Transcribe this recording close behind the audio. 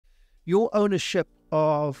your ownership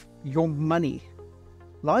of your money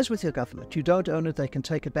lies with your government. You don't own it, they can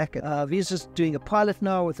take it back. Visa's doing a pilot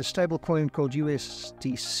now with a stable coin called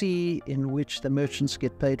USDC, in which the merchants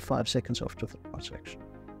get paid 5 seconds after the transaction.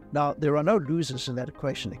 Now, there are no losers in that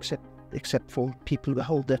equation except for people who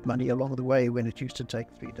hold that money along the way when it used to take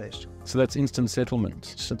 3 days. So that's instant settlement.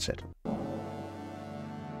 Instant settlement.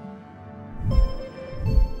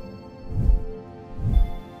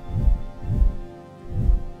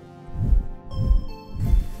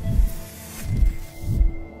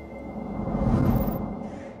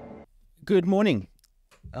 Good morning.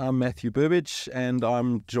 I'm Matthew Burbidge, and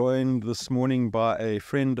I'm joined this morning by a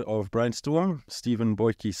friend of Brainstorm, Steven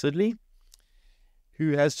Boykey Sidley,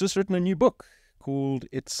 who has just written a new book called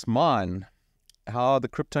It's Mine: How the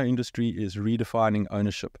Crypto Industry is Redefining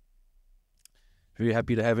Ownership. Very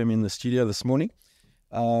happy to have him in the studio this morning.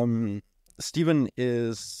 Steven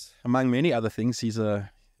is, among many other things, he's an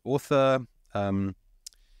author.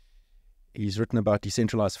 He's written about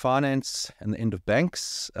decentralized finance and the end of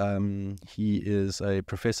banks. He is a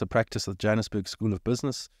professor practice at the Johannesburg School of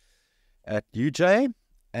Business at UJ,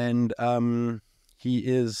 and he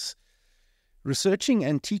is researching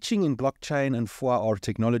and teaching in blockchain and 4R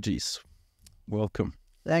technologies. Welcome.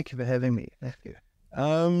 Thank you for having me. Thank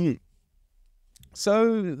you. So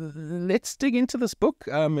let's dig into this book.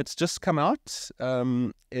 It's just come out.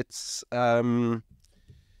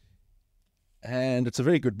 And it's a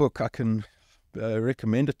very good book. I can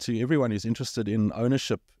recommend it to everyone who's interested in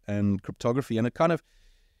ownership and cryptography. And it kind of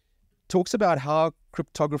talks about how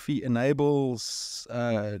cryptography enables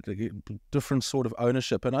different sort of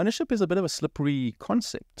ownership. And ownership is a bit of a slippery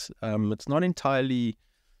concept. It's not entirely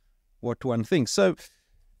what one thinks. So,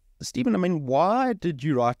 Steven, I mean, why did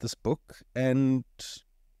you write this book, and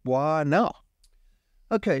why now?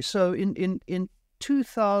 Okay, so in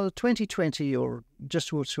 2020, or just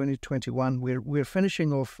towards 2021, we're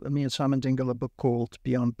finishing off, me and Simon Dingle, a book called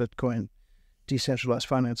Beyond Bitcoin, Decentralized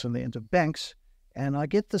Finance and the End of Banks. And I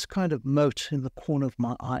get this kind of mote in the corner of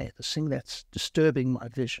my eye, this thing that's disturbing my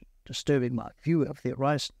vision, disturbing my view of the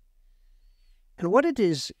horizon. And what it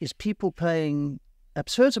is people paying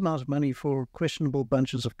absurd amounts of money for questionable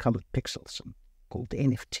bunches of colored pixels called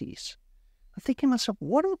NFTs. I'm thinking to myself,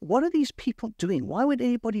 what are these people doing? Why would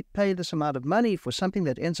anybody pay this amount of money for something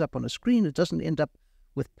that ends up on a screen? It doesn't end up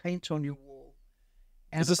with paint on your wall.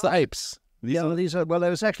 And is this the apes? These are, well, it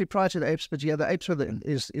was actually prior to the apes, but yeah, the apes are the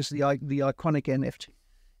iconic NFT.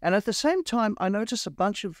 And at the same time, I notice a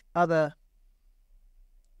bunch of other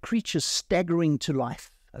creatures staggering to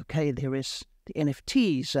life. Okay, there is the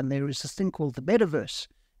NFTs, and there is this thing called the metaverse,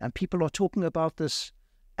 and people are talking about this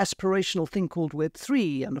aspirational thing called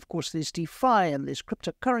Web3, and of course there's DeFi, and there's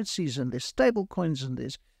cryptocurrencies, and there's stable coins, and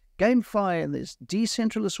there's GameFi, and there's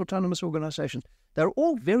decentralized autonomous organizations. They're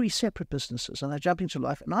all very separate businesses, and they're jumping to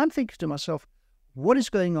life. And I'm thinking to myself, what is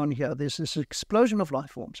going on here? There's this explosion of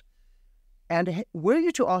life forms. And were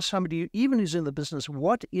you to ask somebody, even who's in the business,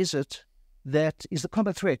 what is it that is the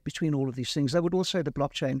common thread between all of these things, they would all say the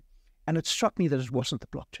blockchain. And it struck me that it wasn't the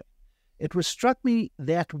blockchain. It was struck me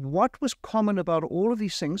that what was common about all of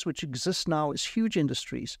these things, which exist now as huge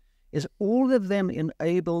industries, is all of them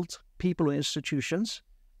enabled people or institutions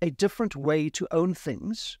a different way to own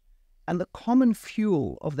things. And the common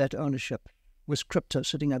fuel of that ownership was crypto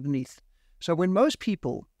sitting underneath. So when most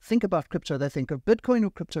people think about crypto, they think of Bitcoin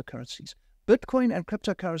or cryptocurrencies. Bitcoin and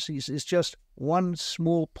cryptocurrencies is just one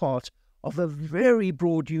small part of a very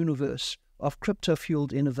broad universe of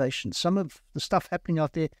crypto-fueled innovation. Some of the stuff happening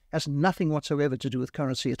out there has nothing whatsoever to do with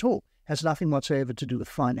currency at all, has nothing whatsoever to do with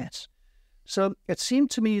finance. So it seemed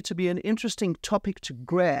to me to be an interesting topic to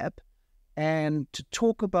grab and to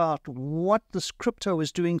talk about what this crypto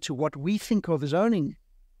is doing to what we think of as owning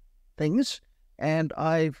things. And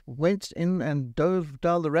I went in and dove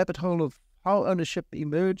down the rabbit hole of how ownership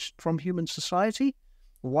emerged from human society,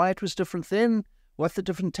 why it was different then, what the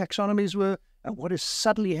different taxonomies were, and what has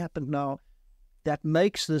suddenly happened now that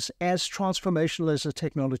makes this as transformational as a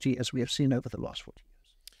technology as we have seen over the last 40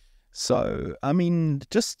 years. So, I mean,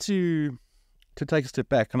 just to take a step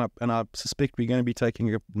back, and I suspect we're going to be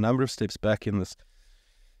taking a number of steps back in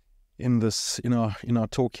our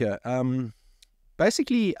talk here.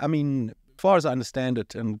 Basically, I mean, as far as I understand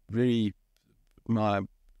it, and the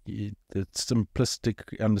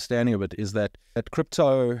simplistic understanding of it is that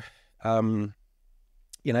crypto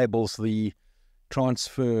enables the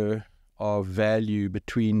transfer of value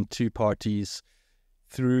between two parties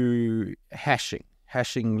through hashing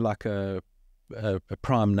like a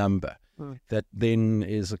prime number that then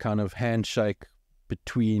is a kind of handshake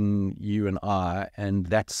between you and I, and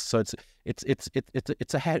that's so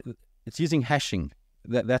it's using hashing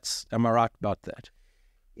Am I right about that?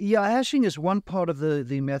 Yeah, hashing is one part of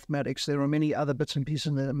the mathematics. There are many other bits and pieces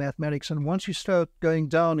in the mathematics. And once you start going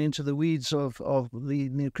down into the weeds of the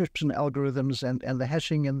encryption algorithms and the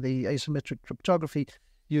hashing and the asymmetric cryptography,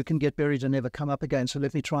 you can get buried and never come up again. So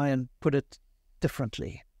let me try and put it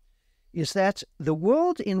differently. Is that the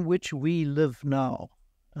world in which we live now,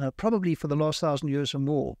 probably for the last 1,000 years or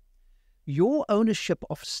more, your ownership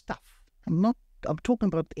of stuff, I'm talking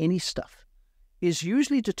about any stuff, is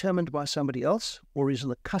usually determined by somebody else, or is in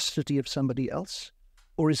the custody of somebody else,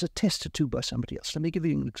 or is attested to by somebody else. Let me give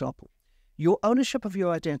you an example. Your ownership of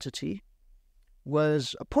your identity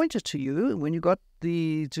was appointed to you when you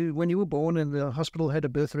when you were born, and the hospital had a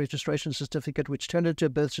birth registration certificate, which turned into a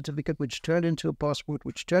birth certificate, which turned into a passport,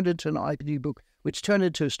 which turned into an ID book, which turned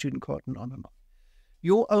into a student card, and on and on.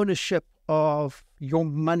 Your ownership of your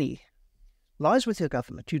money lies with your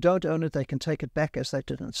government. You don't own it. They can take it back, as they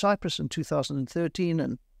did in Cyprus in 2013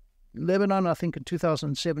 and Lebanon, I think, in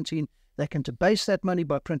 2017. They can debase that money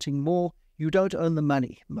by printing more. You don't own the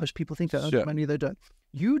money. Most people think they own the money. They don't.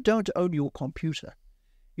 You don't own your computer.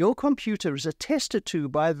 Your computer is attested to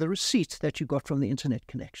by the receipt that you got from the internet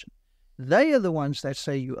connection. They are the ones that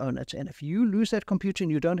say you own it. And if you lose that computer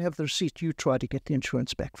and you don't have the receipt, you try to get the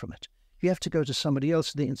insurance back from it. You have to go to somebody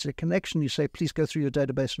else, the internet connection. You say, please go through your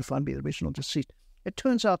database and find me the original receipt. It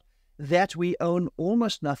turns out that we own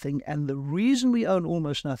almost nothing. And the reason we own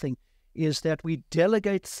almost nothing is that we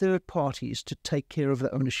delegate third parties to take care of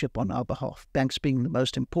the ownership on our behalf. Banks being the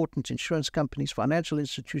most important, insurance companies, financial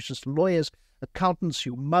institutions, lawyers, accountants,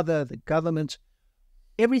 your mother, the government.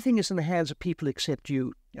 Everything is in the hands of people except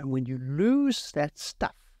you. And when you lose that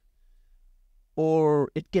stuff,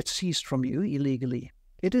 or it gets seized from you illegally,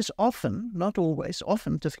 it is often, not always,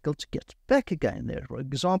 often difficult to get back again. There are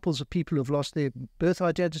examples of people who have lost their birth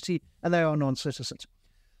identity and they are non-citizens.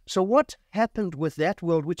 So what happened with that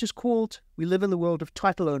world, which is called, we live in the world of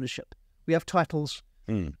title ownership. We have titles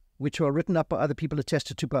which are written up by other people,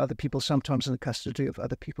 attested to by other people, sometimes in the custody of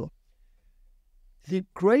other people. The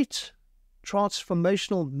great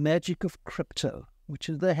transformational magic of crypto, which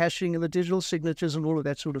is the hashing and the digital signatures and all of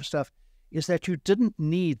that sort of stuff, is that you didn't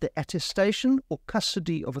need the attestation or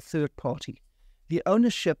custody of a third party. The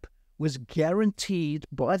ownership was guaranteed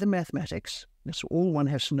by the mathematics. That's all one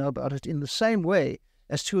has to know about it, in the same way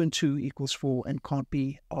as 2 and 2 equals 4 and can't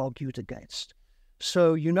be argued against.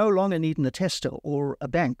 So you no longer need an attester or a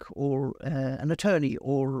bank or an attorney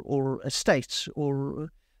or a state or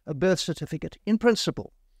a birth certificate, in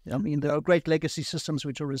principle. I mean, there are great legacy systems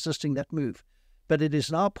which are resisting that move. But it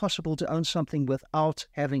is now possible to own something without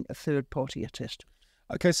having a third party attest.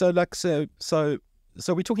 Okay, so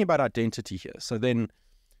we're talking about identity here. So then,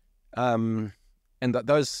 so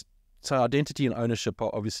identity and ownership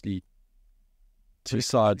are obviously two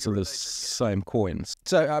sides of the same coin.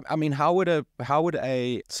 So I mean, how would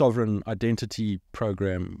a sovereign identity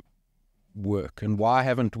program work, and why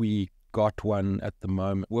haven't we got one at the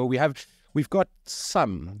moment? Well, We've got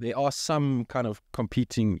some. There are some kind of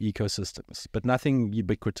competing ecosystems, but nothing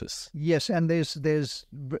ubiquitous. Yes, and there's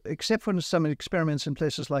except for some experiments in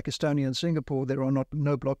places like Estonia and Singapore, there are no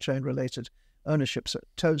blockchain-related ownership. So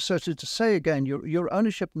to say again, your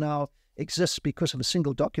ownership now exists because of a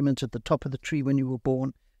single document at the top of the tree when you were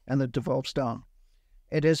born, and it devolves down.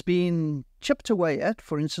 It has been chipped away at.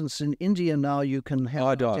 For instance, in India now, you can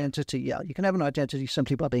have an identity. Yeah, you can have an identity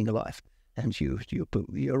simply by being alive, and you're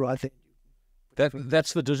right there.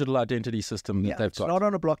 That's the digital identity system that they've got. It's not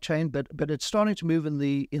on a blockchain, but it's starting to move in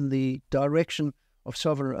the direction of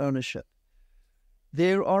sovereign ownership.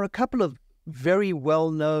 There are a couple of very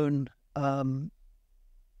well-known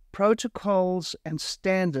protocols and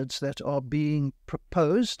standards that are being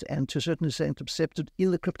proposed and to a certain extent accepted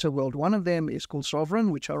in the crypto world. One of them is called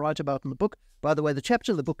Sovereign, which I write about in the book. By the way, the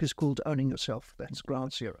chapter of the book is called Owning Yourself. That's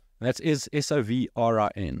ground zero. That is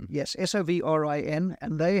SOVRIN. Yes, SOVRIN.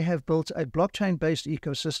 And they have built a blockchain-based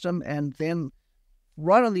ecosystem. And then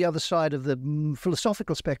right on the other side of the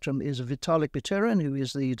philosophical spectrum is Vitalik Buterin, who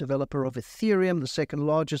is the developer of Ethereum, the second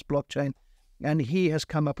largest blockchain. And he has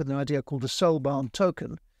come up with an idea called the soul-bound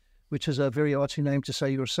token, which is a very artsy name to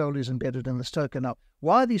say your soul is embedded in this token. Now,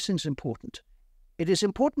 why are these things important? It is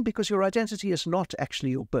important because your identity is not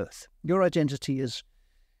actually your birth. Your identity is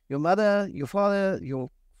your mother, your father,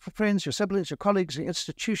 your friends, your siblings, your colleagues, your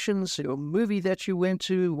institutions, your movie that you went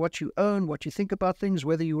to, what you own, what you think about things,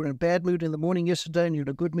 whether you were in a bad mood in the morning yesterday and you're in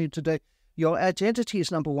a good mood today. Your identity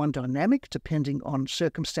is, number one, dynamic, depending on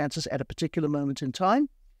circumstances at a particular moment in time,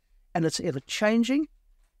 and it's ever-changing,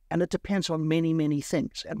 and it depends on many, many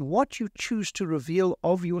things. And what you choose to reveal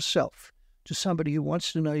of yourself to somebody who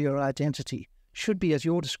wants to know your identity should be at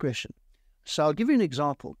your discretion. So I'll give you an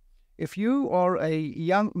example. If you are a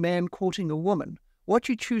young man courting a woman, what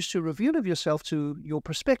you choose to reveal of yourself to your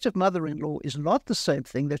prospective mother-in-law is not the same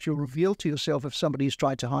thing that you'll reveal to yourself if somebody's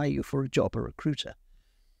tried to hire you for a job, a recruiter.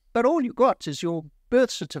 But all you got is your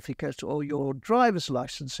birth certificate or your driver's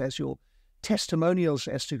license as your testimonials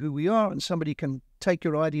as to who we are, and somebody can take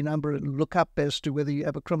your ID number and look up as to whether you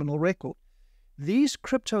have a criminal record. These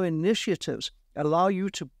crypto initiatives allow you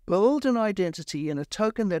to build an identity in a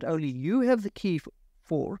token that only you have the key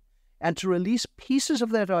for, and to release pieces of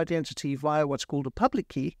that identity via what's called a public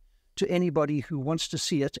key to anybody who wants to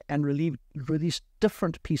see it, and release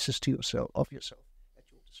different pieces to yourself at your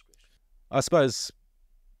discretion. I suppose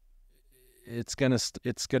it's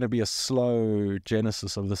gonna be a slow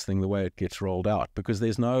genesis of this thing, the way it gets rolled out, because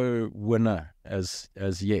there's no winner as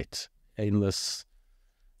yet in this.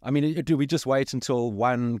 I mean, do we just wait until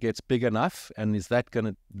one gets big enough, and is that going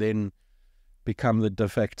to then become the de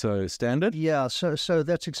facto standard? Yeah, so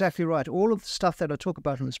that's exactly right. All of the stuff that I talk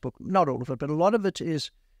about in this book, not all of it, but a lot of it is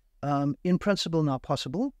in principle now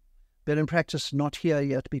possible, but in practice not here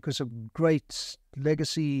yet because of great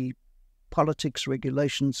legacy politics,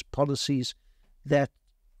 regulations, policies that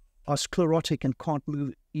are sclerotic and can't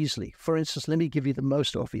move easily. For instance, let me give you the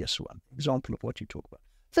most obvious example of what you talk about.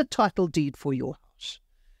 The title deed for your house.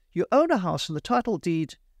 You own a house, and the title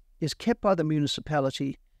deed is kept by the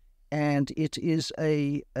municipality, and it is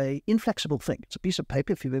a inflexible thing. It's a piece of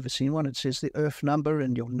paper, if you've ever seen one. It says the earth number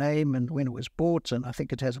and your name and when it was bought, and I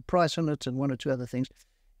think it has a price on it and one or two other things.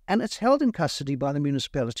 And it's held in custody by the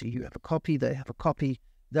municipality. You have a copy, they have a copy.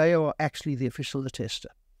 They are actually the official attester.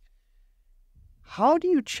 How do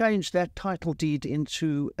you change that title deed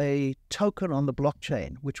into a token on the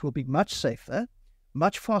blockchain, which will be much safer,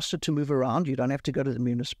 much faster to move around? You don't have to go to the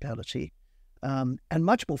municipality, and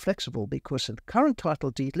much more flexible, because in the current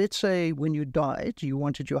title deed, let's say when you died, you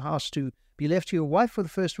wanted your house to be left to your wife for the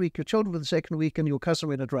first week, your children for the second week, and your cousin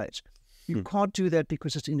when it rains. You can't do that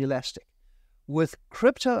because it's inelastic. With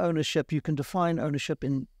crypto ownership, you can define ownership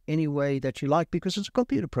in any way that you like because it's a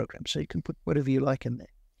computer program, so you can put whatever you like in there.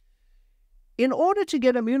 In order to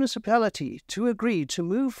get a municipality to agree to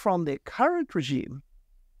move from their current regime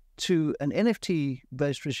to an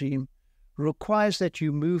NFT-based regime requires that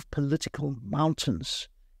you move political mountains.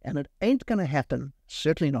 And it ain't going to happen,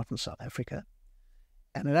 certainly not in South Africa,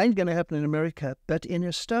 and it ain't going to happen in America, but in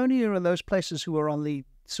Estonia and those places who are on the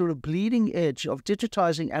sort of bleeding edge of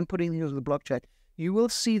digitizing and putting things on the blockchain, you will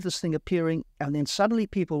see this thing appearing, and then suddenly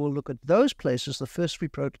people will look at those places, the first three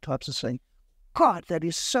prototypes, and saying, God, that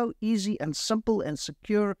is so easy and simple and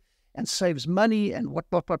secure and saves money and what,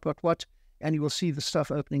 and you will see the stuff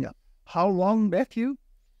opening up. How long, Matthew?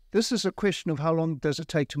 This is a question of how long does it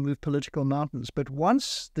take to move political mountains. But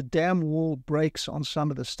once the damn wall breaks on some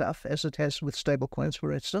of the stuff, as it has with stablecoins,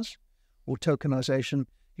 for instance, or tokenization,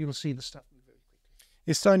 you will see the stuff move very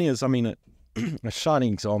quickly. Estonia is, I mean, a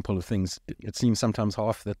shining example of things. It seems sometimes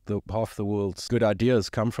half the world's good ideas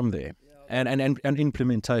come from there. And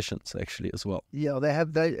implementations actually as well. Yeah,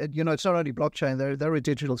 it's not only blockchain, they're a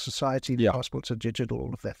digital society, the passports are digital,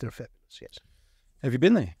 all of that, they're fabulous, yes. Have you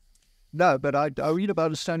been there? No, but I read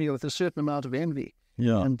about Estonia with a certain amount of envy.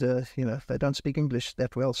 Yeah. And, they don't speak English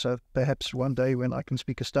that well, so perhaps one day when I can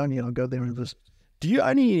speak Estonian, I'll go there and visit. Do you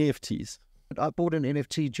own any NFTs? I bought an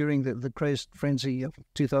NFT during the crazed frenzy of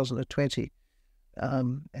 2020.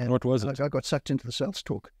 And what was it? I got sucked into the sales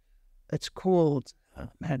talk. It's called...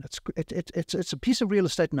 it's a piece of real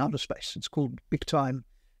estate in outer space. It's called Big Time,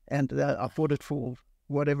 and I bought it for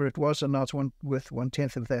whatever it was, and now it's worth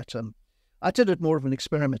 1/10 of that. I did it more of an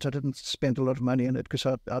experiment. I didn't spend a lot of money on it because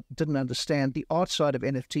I didn't understand the art side of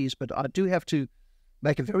NFTs. But I do have to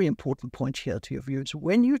make a very important point here to your viewers.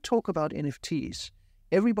 When you talk about NFTs,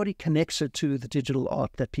 everybody connects it to the digital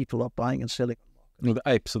art that people are buying and selling. Or the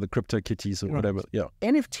apes or the crypto kitties or whatever. Yeah.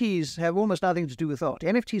 NFTs have almost nothing to do with art.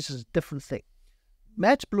 NFTs is a different thing.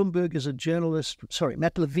 Matt Levine is a journalist with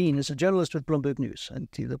Bloomberg News,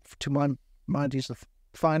 and to my mind, he's the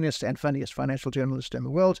finest and funniest financial journalist in the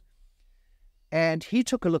world. And he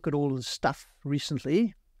took a look at all of the stuff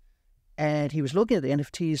recently, and he was looking at the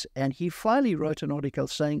NFTs, and he finally wrote an article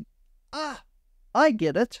saying, I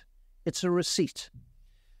get it. It's a receipt.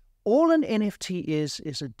 All an NFT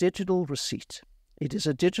is a digital receipt. It is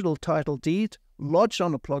a digital title deed lodged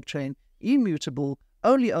on a blockchain, immutable,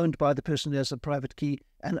 only owned by the person who has the private key,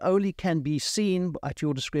 and only can be seen at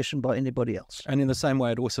your discretion by anybody else. And in the same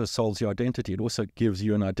way, it also solves your identity. It also gives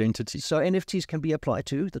you an identity. So NFTs can be applied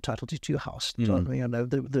to the title deed to your house,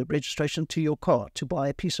 the registration to your car, to buy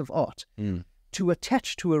a piece of art, to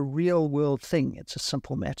attach to a real-world thing. It's a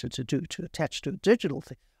simple matter to do, to attach to a digital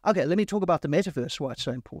thing. Okay, let me talk about the metaverse, why it's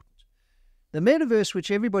so important. The metaverse,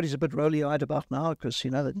 which everybody's a bit rolly-eyed about now, because,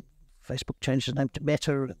 Facebook changed its name to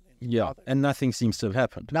Meta. Yeah, and nothing seems to have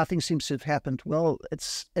happened. Nothing seems to have happened. Well,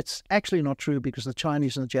 it's actually not true, because the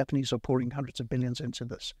Chinese and the Japanese are pouring hundreds of billions into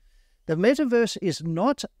this. The metaverse is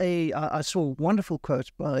not I saw a wonderful quote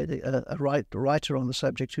by a writer on the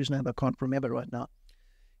subject, whose name I can't remember right now.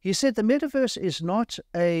 He said the metaverse is not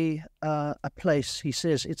a place. He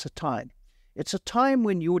says it's a time. It's a time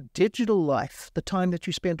when your digital life, the time that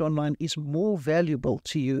you spend online, is more valuable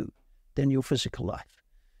to you than your physical life.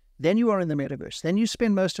 Then you are in the metaverse. Then you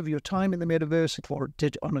spend most of your time in the metaverse or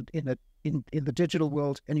in the digital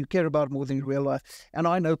world, and you care about it more than your real life. And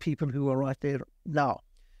I know people who are right there now.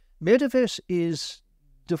 Metaverse is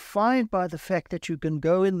defined by the fact that you can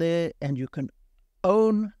go in there and you can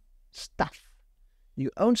own stuff.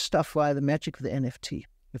 You own stuff via the magic of the NFT.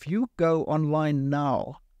 If you go online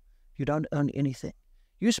now, you don't own anything.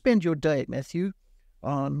 You spend your day, Matthew,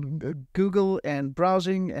 on Google and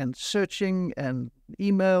browsing and searching and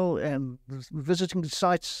email and visiting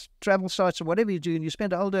sites, travel sites, or whatever you do, and you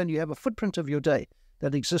spend a whole day and you have a footprint of your day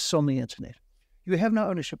that exists on the internet. You have no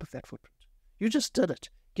ownership of that footprint. You just did it.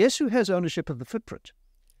 Guess who has ownership of the footprint?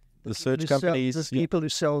 The search companies. The people who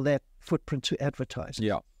sell that footprint to advertise.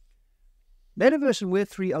 Yeah. Metaverse and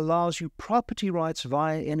Web3 allows you property rights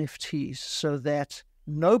via NFTs so that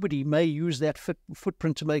nobody may use that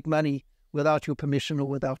footprint to make money without your permission or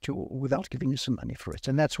without giving you some money for it.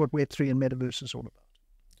 And that's what Web3 and Metaverse is all about.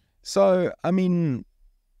 So, I mean,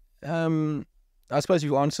 I suppose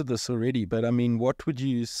you've answered this already, but I mean, what would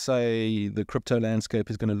you say the crypto landscape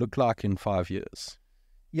is going to look like in 5 years?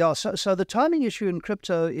 Yeah, so the timing issue in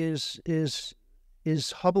crypto is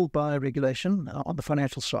hobbled by regulation on the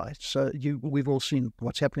financial side. So we've all seen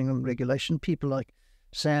what's happening on regulation. People like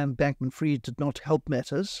Sam Bankman-Fried did not help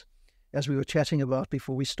matters, as we were chatting about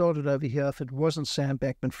before we started over here. If it wasn't Sam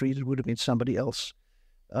Bankman-Fried, it would have been somebody else.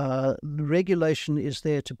 The regulation is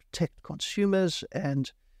there to protect consumers, and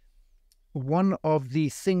one of the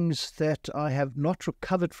things that I have not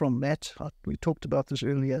recovered from, Matt, we talked about this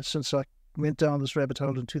earlier, since I went down this rabbit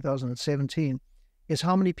hole in 2017, is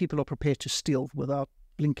how many people are prepared to steal without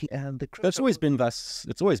blinking. And the crypto, it's always been like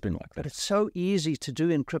that. But it's so easy to do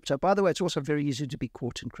in crypto. By the way, it's also very easy to be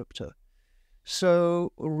caught in crypto.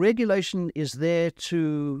 So regulation is there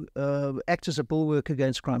to act as a bulwark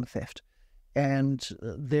against crime and theft. And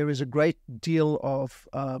there is a great deal of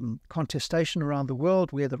contestation around the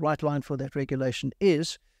world where the right line for that regulation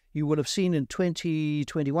is. You would have seen in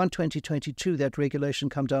 2021, 2022, that regulation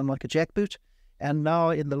come down like a jackboot. And now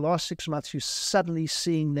in the last 6 months, you're suddenly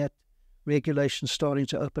seeing that regulation starting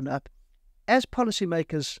to open up as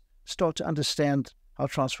policymakers start to understand how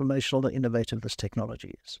transformational and innovative this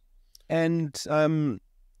technology is. And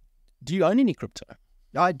do you own any crypto?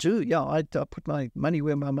 I do, yeah. I put my money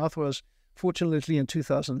where my mouth was, fortunately, in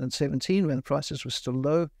 2017 when the prices were still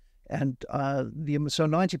low. And so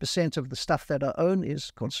 90% of the stuff that I own is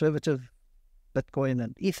conservative Bitcoin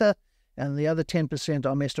and Ether, and the other 10%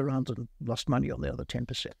 I messed around and lost money on the other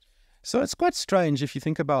 10%. So it's quite strange if you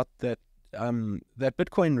think about that. That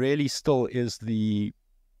Bitcoin really still is the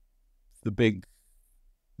big,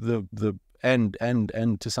 and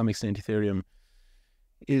to some extent Ethereum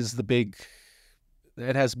is the big.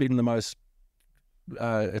 It has been the most.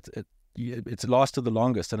 It's lasted the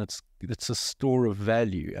longest, and it's a store of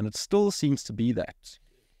value, and it still seems to be that.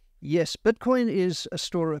 Yes, Bitcoin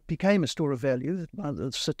became a store of value.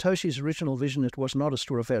 Satoshi's original vision, it was not a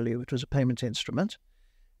store of value; it was a payment instrument,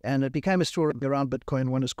 and it became a store around Bitcoin.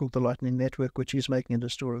 One is called the Lightning Network, which is making it a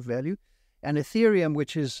store of value, and Ethereum,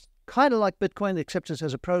 which is kind of like Bitcoin, except it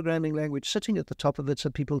has a programming language sitting at the top of it,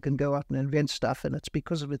 so people can go out and invent stuff. And it's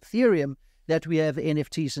because of Ethereum that we have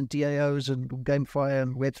NFTs and DAOs and GameFi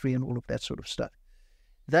and Web3 and all of that sort of stuff.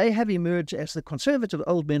 They have emerged as the conservative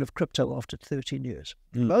old men of crypto after 13 years.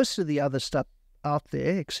 Most of the other stuff out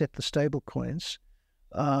there, except the stable coins,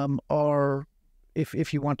 are,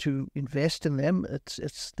 if you want to invest in them,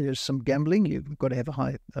 there's some gambling. You've got to have a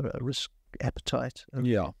high risk appetite.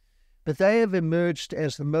 Yeah. But they have emerged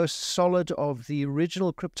as the most solid of the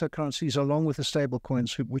original cryptocurrencies, along with the stable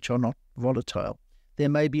coins, which are not volatile. There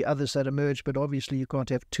may be others that emerge, but obviously you can't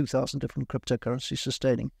have 2,000 different cryptocurrencies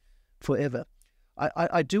sustaining forever.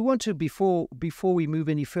 I do want to, before we move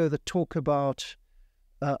any further, talk about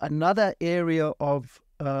another area of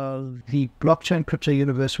the blockchain crypto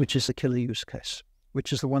universe, which is the killer use case,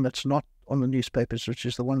 which is the one that's not on the newspapers, which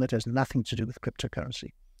is the one that has nothing to do with cryptocurrency.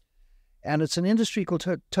 And it's an industry called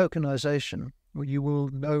tokenization. You will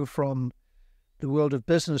know from the world of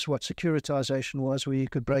business what securitization was, where you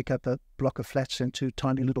could break up a block of flats into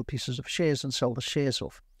tiny little pieces of shares and sell the shares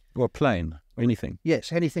off. Or plain, anything.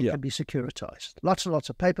 Yes, anything can be securitized. Lots and lots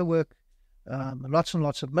of paperwork, lots and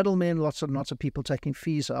lots of middlemen, lots and lots of people taking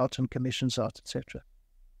fees out and commissions out, etc.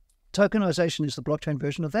 Tokenization is the blockchain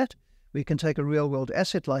version of that. We can take a real-world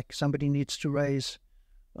asset, like somebody needs to raise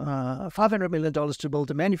 $500 million to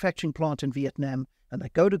build a manufacturing plant in Vietnam, and they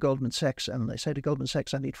go to Goldman Sachs and they say to Goldman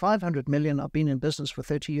Sachs, I need $500 million. I've been in business for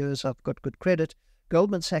 30 years. I've got good credit.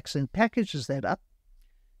 Goldman Sachs then packages that up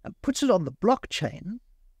and puts it on the blockchain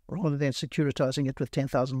rather than securitizing it with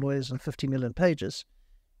 10,000 lawyers and 50 million pages,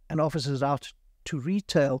 and offers it out to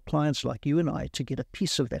retail clients like you and I to get a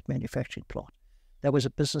piece of that manufacturing plant. That was a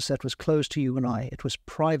business that was closed to you and I. It was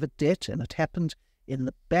private debt, and it happened in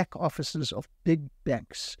the back offices of big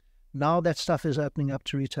banks. Now that stuff is opening up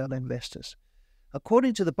to retail investors.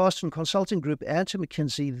 According to the Boston Consulting Group and to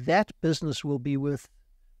McKinsey, that business will be worth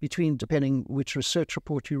between, depending which research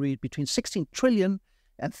report you read, between $16 trillion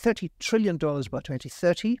and $30 trillion by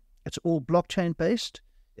 2030. It's all blockchain-based.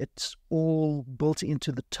 It's all built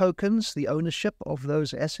into the tokens, the ownership of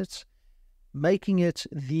those assets, making it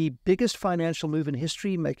the biggest financial move in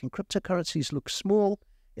history, making cryptocurrencies look small.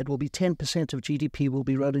 It will be 10% of GDP will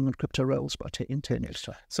be running on crypto rails by 10 years'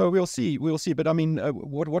 time. So we'll see. But I mean,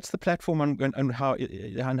 what's the platform and how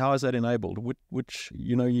is that enabled? Which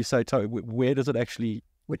you say, where does it actually?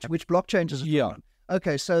 Which blockchain does it run on?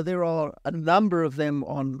 Okay, so there are a number of them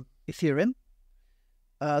on Ethereum.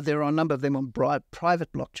 There are a number of them on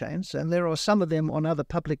private blockchains, and there are some of them on other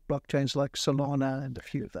public blockchains like Solana and a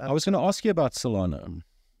few of others. I was going to ask you about Solana.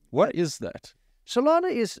 What is that?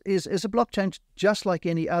 Solana is a blockchain just like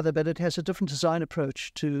any other, but it has a different design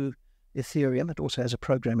approach to Ethereum. It also has a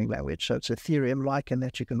programming language, so it's Ethereum-like in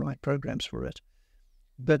that you can write programs for it.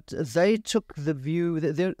 But they took the view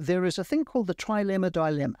that there is a thing called the trilemma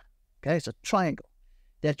dilemma. Okay, it's a triangle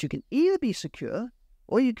that you can either be secure,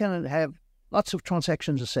 or you can have lots of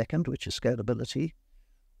transactions a second, which is scalability,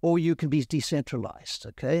 or you can be decentralized.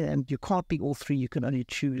 Okay, and you can't be all three. You can only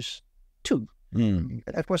choose two.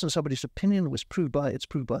 That wasn't somebody's opinion. It's proved by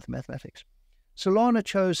the mathematics. Solana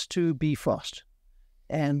chose to be fast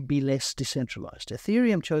and be less decentralized.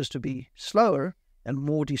 Ethereum chose to be slower and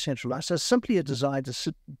more decentralized. So it's simply a design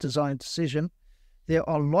decision. There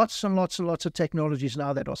are lots and lots and lots of technologies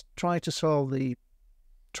now that are trying to solve the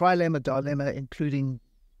trilemma dilemma, including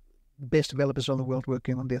the best developers on the world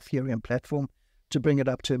working on the Ethereum platform to bring it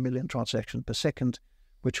up to 1 million transactions per second,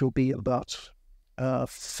 which will be about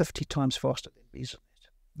 50 times faster than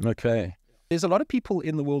Ethernet. Okay. There's a lot of people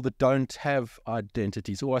in the world that don't have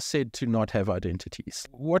identities or are said to not have identities.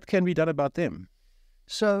 What can be done about them?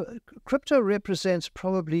 So crypto represents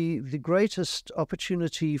probably the greatest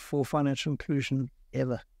opportunity for financial inclusion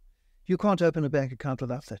ever. You can't open a bank account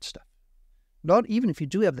without that stuff. Not even if you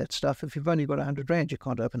do have that stuff, if you've only got 100 Rand, you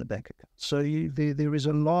can't open a bank account. So there is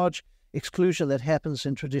a large exclusion that happens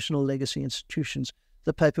in traditional legacy institutions.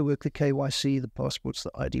 The paperwork, the KYC, the passports,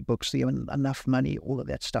 the ID books, the enough money, all of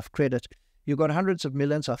that stuff, credit. You've got hundreds of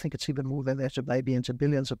millions, I think it's even more than that, or maybe into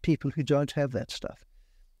billions of people who don't have that stuff.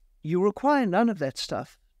 You require none of that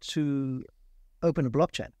stuff to open a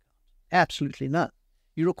blockchain. Absolutely none.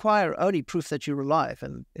 You require only proof that you're alive,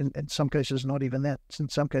 and in some cases not even that. In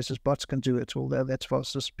some cases bots can do it, although that's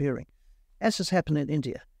fast disappearing. As has happened in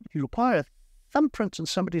India. You require a thumbprint and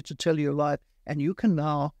somebody to tell you're alive, and you can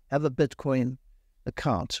now have a Bitcoin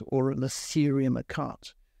account or an Ethereum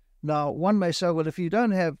account. Now, one may say, well, if you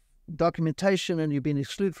don't have documentation and you've been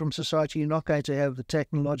excluded from society, you're not going to have the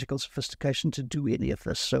technological sophistication to do any of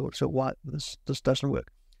this. So why this doesn't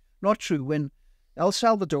work? Not true. When El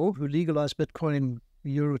Salvador, who legalized Bitcoin a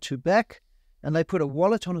year or two back, and they put a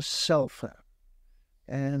wallet on a cell phone,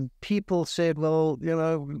 and people said, well,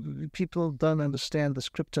 people don't understand this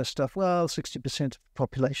crypto stuff. Well, 60% of the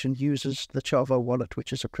population uses the Chavo wallet,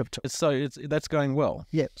 which is a crypto. So that's going well.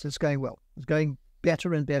 Yes, it's going well. It's going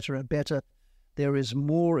better and better and better. There is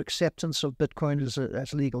more acceptance of Bitcoin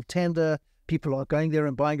as legal tender. People are going there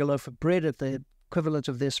and buying a loaf of bread at the equivalent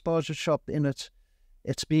of their sponsor shop in it.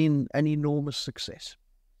 It's been an enormous success.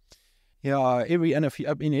 Yeah,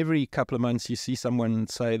 every couple of months you see someone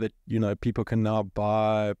say that, people can now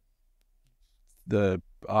buy the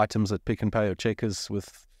items at Pick and Pay or Checkers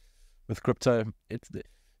with crypto.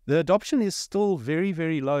 The adoption is still very,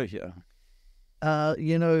 very low here.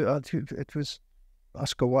 It was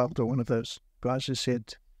Oscar Wilde or one of those guys who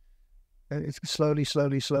said, it's slowly,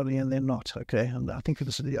 and then not, okay? And I think it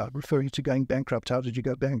was referring to going bankrupt. How did you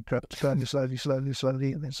go bankrupt? Slowly,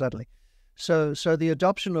 and then suddenly. So the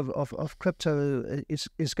adoption of crypto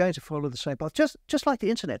is going to follow the same path, just like the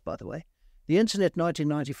internet, by the way. The internet,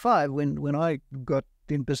 1995, when I got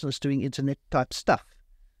in business doing internet type stuff,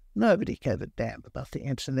 Nobody gave a damn about the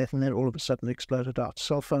internet, and then all of a sudden it exploded out.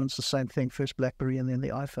 Cell phones, the same thing, first BlackBerry and then the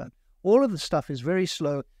iPhone. All of the stuff is very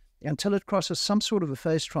slow until it crosses some sort of a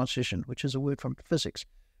phase transition, which is a word from physics,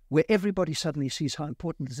 where everybody suddenly sees how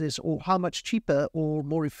important this is, or how much cheaper or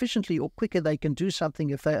more efficiently or quicker they can do something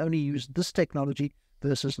if they only use this technology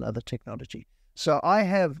versus another technology. So I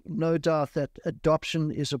have no doubt that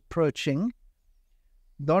adoption is approaching,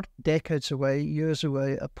 not decades away, years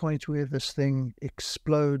away, a point where this thing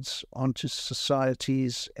explodes onto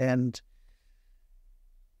societies and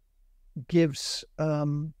gives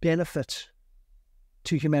benefit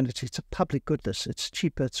to humanity. It's a public goodness. It's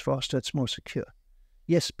cheaper, it's faster, it's more secure.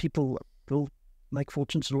 Yes, people will make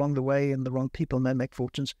fortunes along the way, and the wrong people may make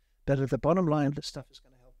fortunes, but at the bottom line, this stuff is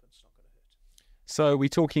going to help, and it's not going to hurt. So we're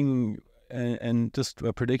talking, and just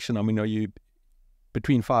a prediction, I mean, are you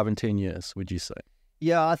between 5 and 10 years, would you say?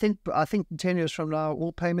 Yeah, I think 10 years from now,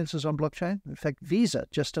 all payments is on blockchain. In fact, Visa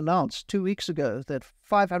just announced 2 weeks ago that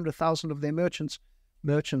 500,000 of their merchants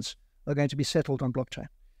are going to be settled on blockchain.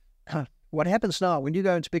 What happens now when you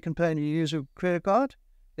go into Pick n Pay and you use a credit card?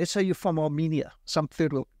 Let's say you're from Armenia, some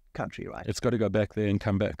third world country, right? It's got to go back there and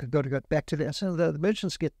come back. It's got to go back to there. So the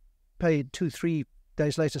merchants get paid 2-3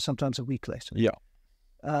 days later, sometimes a week later. Yeah.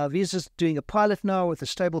 Visa's doing a pilot now with a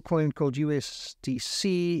stable coin called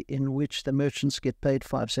USDC, in which the merchants get paid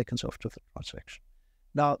 5 seconds after the transaction.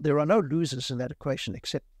 Now, there are no losers in that equation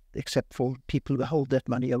except for people who hold that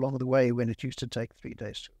money along the way when it used to take 3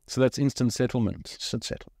 days. So that's instant settlement. Instant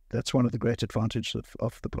settlement. That's one of the great advantages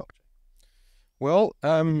of the blockchain. Well,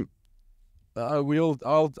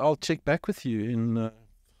 I'll check back with you in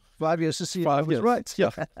 5 years to see 5 if I was years. right. Yeah.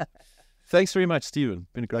 Thanks very much, Steven.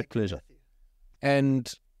 Been a great pleasure.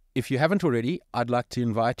 And if you haven't already, I'd like to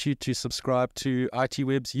invite you to subscribe to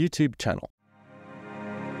ITWeb's YouTube channel.